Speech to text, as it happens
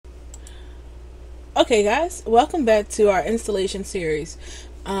Okay, guys, welcome back to our installation series.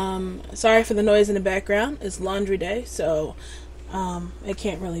 Sorry for the noise in the background. It's laundry day, so it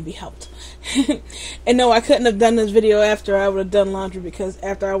can't really be helped. And no, I couldn't have done this video after I would have done laundry, because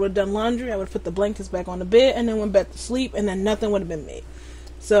after I would have done laundry, I would have put the blankets back on the bed and then went back to sleep, and then nothing would have been made.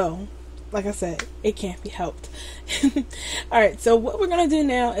 So, like I said, it can't be helped. Alright, so what we're going to do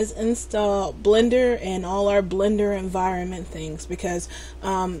now is install Blender and all our Blender environment things, because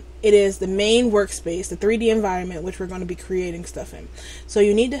it is the main workspace, the 3D environment, which we're going to be creating stuff in. So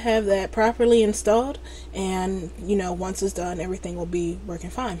you need to have that properly installed, and once it's done, everything will be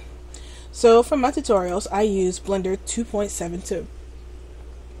working fine. So for my tutorials, I use Blender 2.72.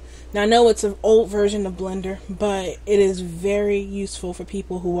 Now I know it's an old version of Blender, but it is very useful for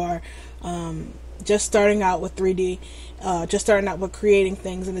people who are just starting out with 3D, just starting out with creating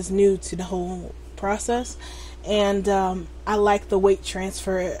things, and is new to the whole process. And I like the weight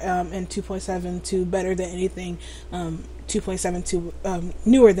transfer in 2.72 better than anything 2.72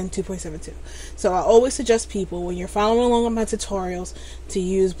 newer than 2.72. So I always suggest people, when you're following along with my tutorials, to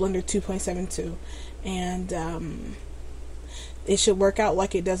use Blender 2.72, and it should work out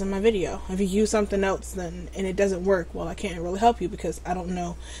like it does in my video. If you use something else and it doesn't work, well, I can't really help you because I don't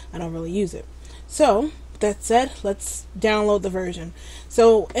know. I don't really use it. So, with that said, let's download the version.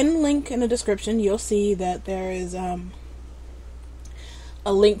 So, in the link in the description, you'll see that there is a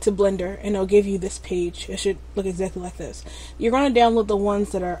link to Blender, and it'll give you this page. It should look exactly like this. You're going to download the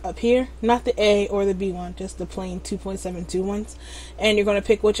ones that are up here, not the A or the B one, just the plain 2.72 ones. And you're going to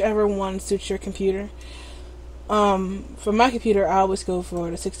pick whichever one suits your computer. For my computer, I always go for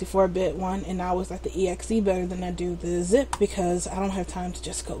the 64-bit one, and I always like the EXE better than I do the zip, because I don't have time to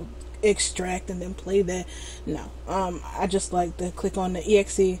just go extract and then play that. No, I just like to click on the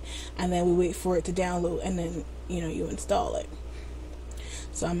EXE, and then we wait for it to download, and then you install it.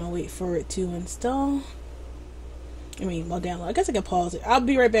 So I'm gonna wait for it to install. Download. I guess I can pause it. I'll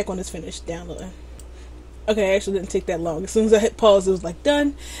be right back when it's finished downloading. Okay, it actually didn't take that long. As soon as I hit pause, it was like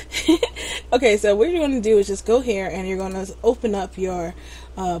done. Okay, so what you're going to do is just go here, and you're going to open up your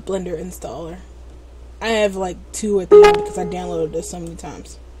Blender installer. I have like 2 at the end because I downloaded this so many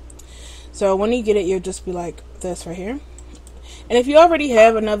times. So when you get it, you'll just be like this right here. And if you already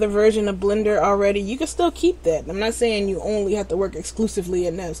have another version of Blender already, you can still keep that. I'm not saying you only have to work exclusively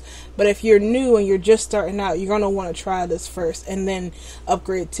in this, but if you're new and you're just starting out, you're going to want to try this first and then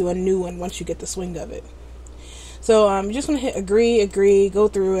upgrade to a new one once you get the swing of it. So I'm just going to hit agree, go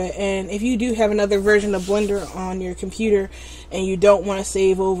through it, and if you do have another version of Blender on your computer and you don't want to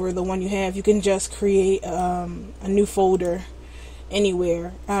save over the one you have, you can just create a new folder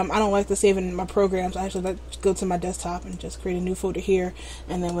anywhere. I don't like to save it in my programs. I actually like to go to my desktop and just create a new folder here,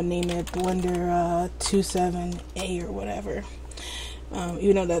 and then we'll name it Blender 27A or whatever.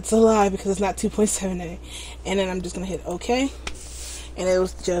 Even though that's a lie because it's not 2.7A. And then I'm just going to hit OK, and it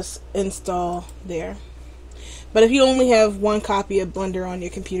will just install there. But if you only have one copy of Blender on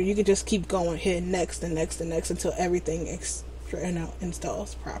your computer, you can just keep going, hit next and next and next until everything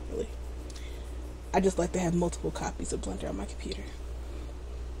installs properly. I just like to have multiple copies of Blender on my computer.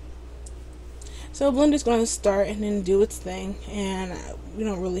 So Blender's going to start and then do its thing, and we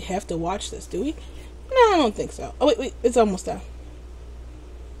don't really have to watch this, do we? No, I don't think so. Oh, wait, it's almost done.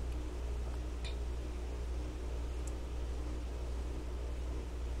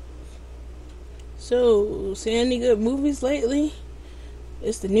 So, seen any good movies lately?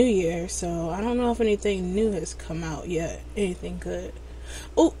 It's the new year, so I don't know if anything new has come out yet. Anything good.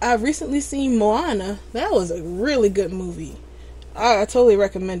 Oh, I've recently seen Moana. That was a really good movie. I totally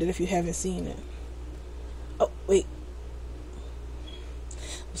recommend it if you haven't seen it. Oh, wait.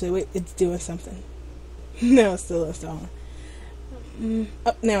 So, wait, it's doing something. No, it's still installing.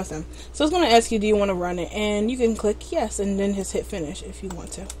 Oh, now it's done. So it's going to ask you, do you want to run it? And you can click yes, and then just hit finish if you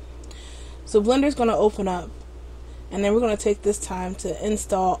want to. So Blender's going to open up, and then we're going to take this time to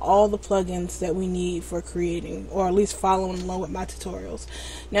install all the plugins that we need for creating, or at least following along with my tutorials.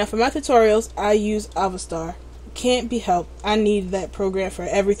 Now for my tutorials, I use Avastar. Can't be helped. I need that program for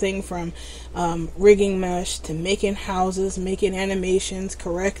everything from rigging mesh to making houses, making animations,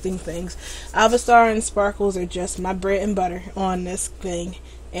 correcting things. Avastar and Sparkles are just my bread and butter on this thing,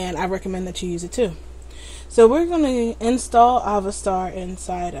 and I recommend that you use it too. So we're going to install Avastar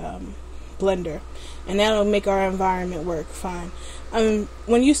inside Blender, and that'll make our environment work fine.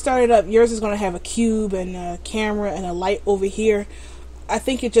 When you start it up, yours is going to have a cube and a camera and a light over here. I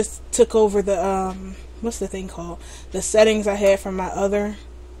think it just took over the what's the thing called, the settings I had from my other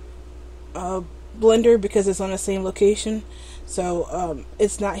Blender, because it's on the same location, so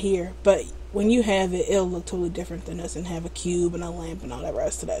it's not here. But when you have it, it'll look totally different than this and have a cube and a lamp and all that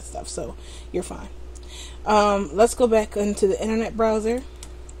rest of that stuff. So you're fine. Let's go back into the internet browser,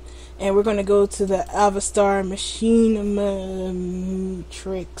 and we're going to go to the Avastar machine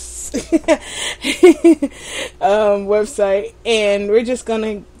matrix website, and we're just going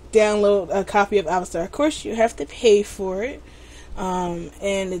to download a copy of Avastar. Of course, you have to pay for it,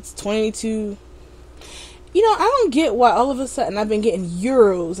 and it's 22. You know, I don't get why all of a sudden I've been getting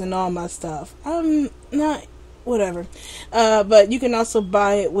euros and all my stuff. I'm not, whatever. But you can also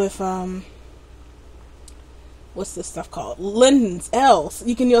buy it with, what's this stuff called? Lindens, L's.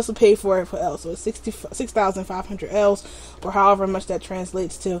 You can also pay for it for L's. So it's 6,500 L's, or however much that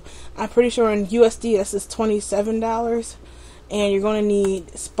translates to. I'm pretty sure in USD this is $27. And you're going to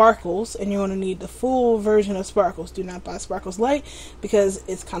need Sparkles, and you're going to need the full version of Sparkles. Do not buy Sparkles Lite, because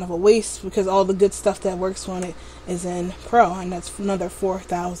it's kind of a waste, because all the good stuff that works on it is in Pro, and that's another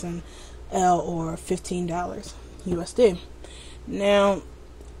 4,000 L or $15 USD. Now,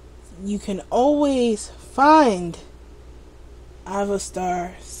 you can always find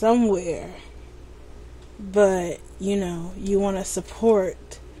Avastar somewhere, but, you know, you want to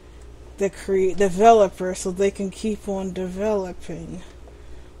support the developer so they can keep on developing.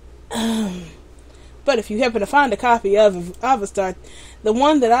 But if you happen to find a copy of Avastar, the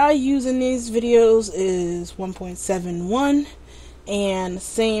one that I use in these videos is 1.71, and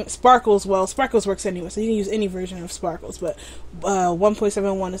same Sparkles. Well, Sparkles works anyway, so you can use any version of Sparkles, but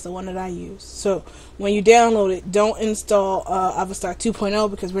 1.71 is the one that I use. So when you download it, don't install Avastar 2.0,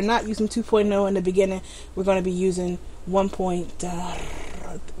 because we're not using 2.0 in the beginning. We're going to be using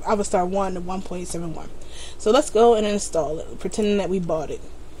Avastar 1 to 1.71. So let's go and install it, pretending that we bought it,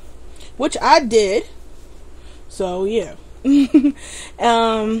 which I did. So yeah.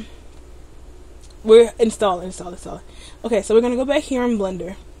 We're install. Okay, so we're gonna go back here in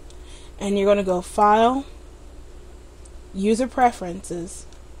Blender, and you're gonna go File, User Preferences,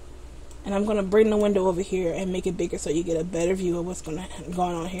 and I'm gonna bring the window over here and make it bigger so you get a better view of what's going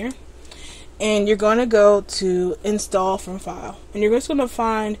on here. And you're going to go to Install from File. And you're just going to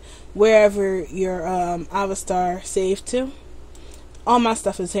find wherever your Avastar saved to. All my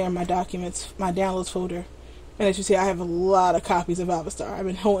stuff is here in my documents, my downloads folder. And as you see, I have a lot of copies of Avastar. I've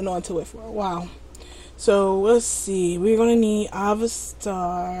been holding on to it for a while. So let's see. We're going to need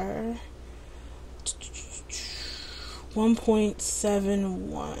Avastar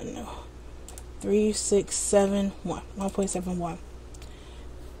 1.71. 3671. 1.71.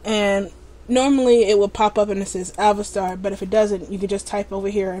 And normally it will pop up and it says Avastar, but if it doesn't, you can just type over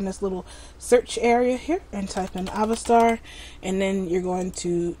here in this little search area here and type in Avastar, and then you're going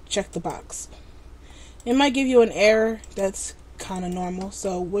to check the box. It might give you an error. That's kind of normal.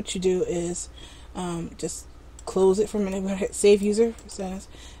 So what you do is just close it for a minute. I'm going to hit Save User. I'm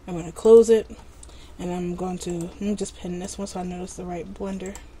going to close it, and I'm going to just pin this one so I know it's the right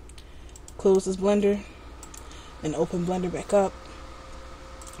Blender. Close this Blender, and open Blender back up.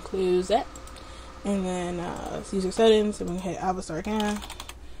 Close that, and then user settings, and we're gonna hit Avastar again,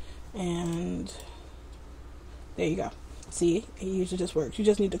 and there you go. See, it usually just works. You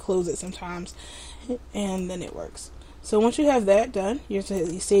just need to close it sometimes, and then it works. So once you have that done, you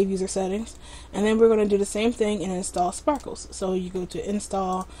save user settings, and then we're going to do the same thing and install Sparkles. So you go to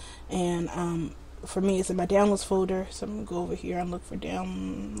Install, and for me it's in my Downloads folder, so I'm going to go over here and look for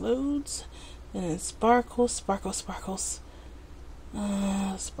Downloads, and then Sparkles. Sparkles.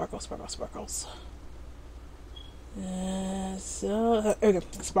 So there we go,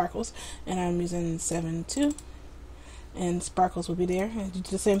 Sparkles, and I'm using 7.2, and Sparkles will be there. And you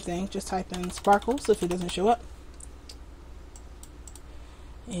do the same thing, just type in Sparkles if it doesn't show up.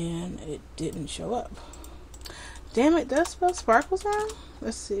 And it didn't show up. Damn it, does it spell Sparkles now?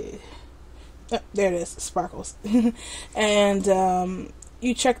 Let's see. Oh, there it is, Sparkles. And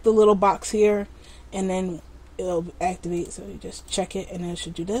you check the little box here, and then it'll activate. So you just check it, and then it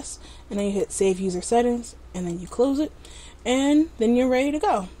should do this. And then you hit Save User Settings, and then you close it, and then you're ready to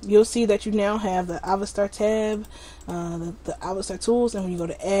go. You'll see that you now have the Avastar tab, the Avastar tools, and when you go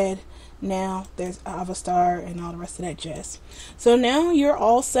to Add, now there's Avastar and all the rest of that jazz. So now you're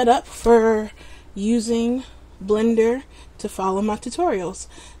all set up for using Blender to follow my tutorials.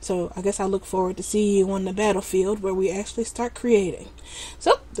 So I guess I look forward to seeing you on the battlefield where we actually start creating.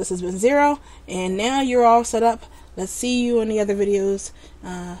 So this has been Zero, and now you're all set up. Let's see you in the other videos.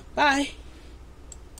 Bye.